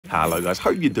Hello guys,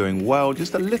 hope you're doing well.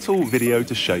 Just a little video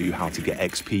to show you how to get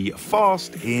XP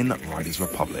fast in Riders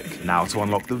Republic. Now, to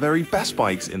unlock the very best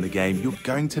bikes in the game, you're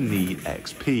going to need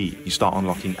XP. You start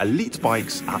unlocking elite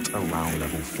bikes at around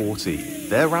level 40.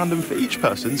 They're random for each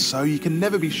person, so you can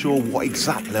never be sure what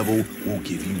exact level will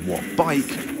give you what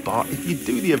bike. But if you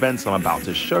do the events I'm about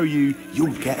to show you,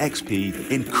 you'll get XP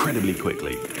incredibly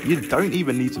quickly. You don't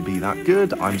even need to be that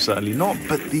good, I'm certainly not,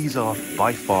 but these are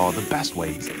by far the best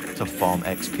ways to farm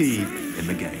XP in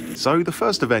the game. So the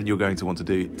first event you're going to want to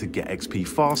do to get XP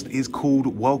fast is called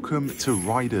Welcome to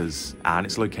Riders, and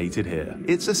it's located here.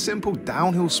 It's a simple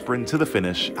downhill sprint to the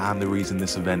finish, and the reason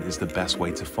this event is the best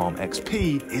way to farm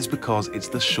XP is because it's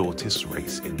the shortest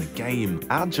race in the game,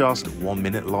 at just 1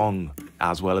 minute long.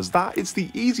 As well as that, it's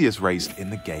the easiest race in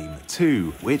the game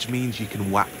too, which means you can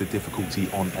whack the difficulty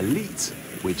on Elite,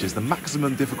 which is the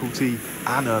maximum difficulty,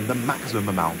 and earn the maximum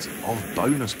amount of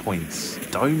bonus points.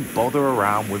 Don't bother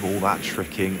around with all that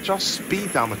tricking, just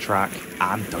speed down the track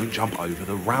and don't jump over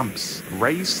the ramps.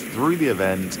 Race through the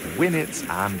event, win it,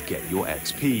 and get your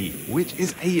XP, which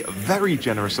is a very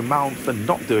generous amount for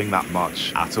not doing that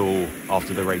much at all.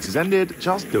 After the race is ended,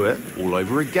 just do it all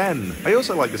over again. I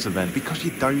also like this event because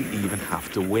you don't even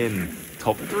have to win.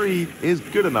 Top 3 is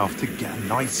good enough to get a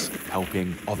nice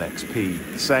helping of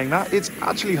XP. Saying that, it's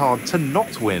actually hard to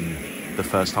not win. The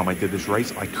first time I did this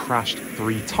race, I crashed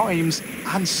 3 times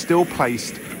and still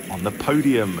placed on the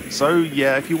podium. So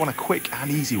yeah, if you want a quick and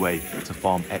easy way to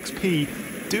farm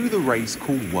XP, do the race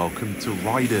called Welcome to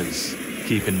Riders.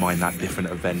 Keep in mind that different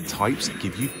event types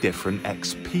give you different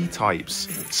XP types.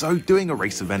 So doing a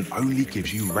race event only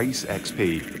gives you race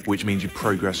XP, which means you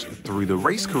progress through the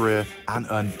race career and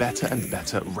earn better and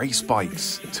better race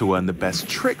bikes. To earn the best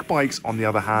trick bikes, on the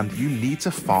other hand, you need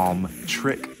to farm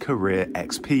trick career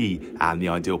XP, and the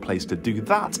ideal place to do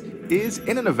that is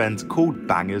in an event called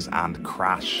Bangers and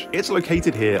Crash. It's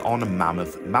located here on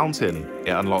Mammoth Mountain.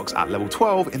 It unlocks at level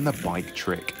 12 in the bike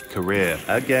trick career.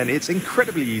 Again, it's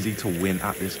incredibly easy to win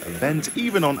at this event,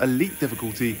 even on elite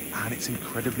difficulty, and it's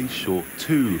incredibly short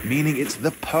too, meaning it's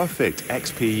the perfect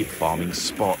XP farming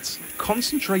spot.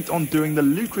 Concentrate on doing the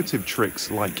lucrative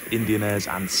tricks like Indian Airs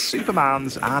and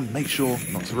Supermans, and make sure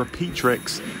not to repeat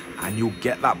tricks, and you'll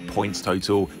get that points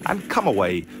total and come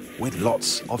away with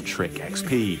lots of trick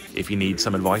XP. If you need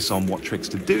some advice on what tricks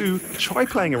to do, try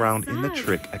playing around in the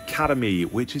Trick Academy,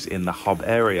 which is in the hub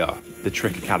area. The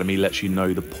Trick Academy lets you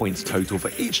know the points total for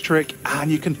each trick,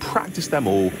 and you can practice them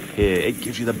all here. It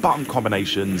gives you the button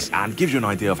combinations and gives you an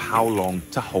idea of how long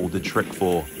to hold the trick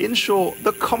for. In short,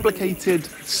 the complicated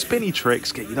spinny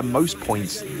tricks get you the most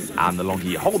points, and the longer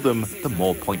you hold them, the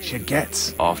more points you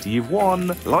get. After you've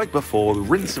won, like before,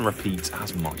 rinse and repeat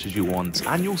as much as you want,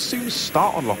 and you'll soon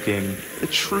start unlocking the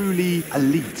truly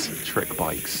elite trick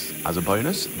bikes. As a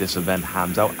bonus, this event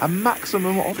hands out a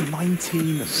maximum of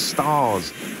 19 stars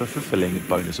for fulfilling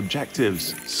bonus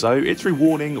objectives, so it's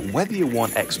rewarding whether you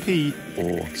want XP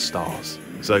or stars.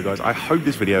 So guys, I hope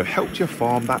this video helped you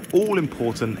farm that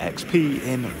all-important XP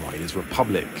in Riders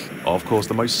Republic. Of course,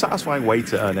 the most satisfying way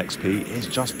to earn XP is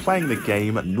just playing the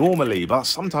game normally, but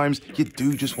sometimes you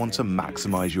do just want to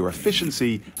maximize your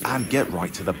efficiency and get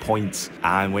right to the point.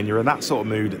 And when you're in that sort of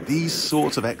mood, these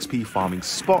sorts of XP farming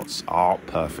spots are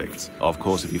perfect. Of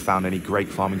course, if you found any great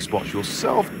farming spots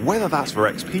yourself, whether that's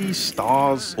for XP,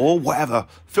 stars, or whatever,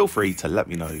 feel free to let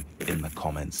me know in the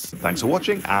comments. Thanks for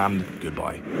watching, and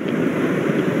goodbye.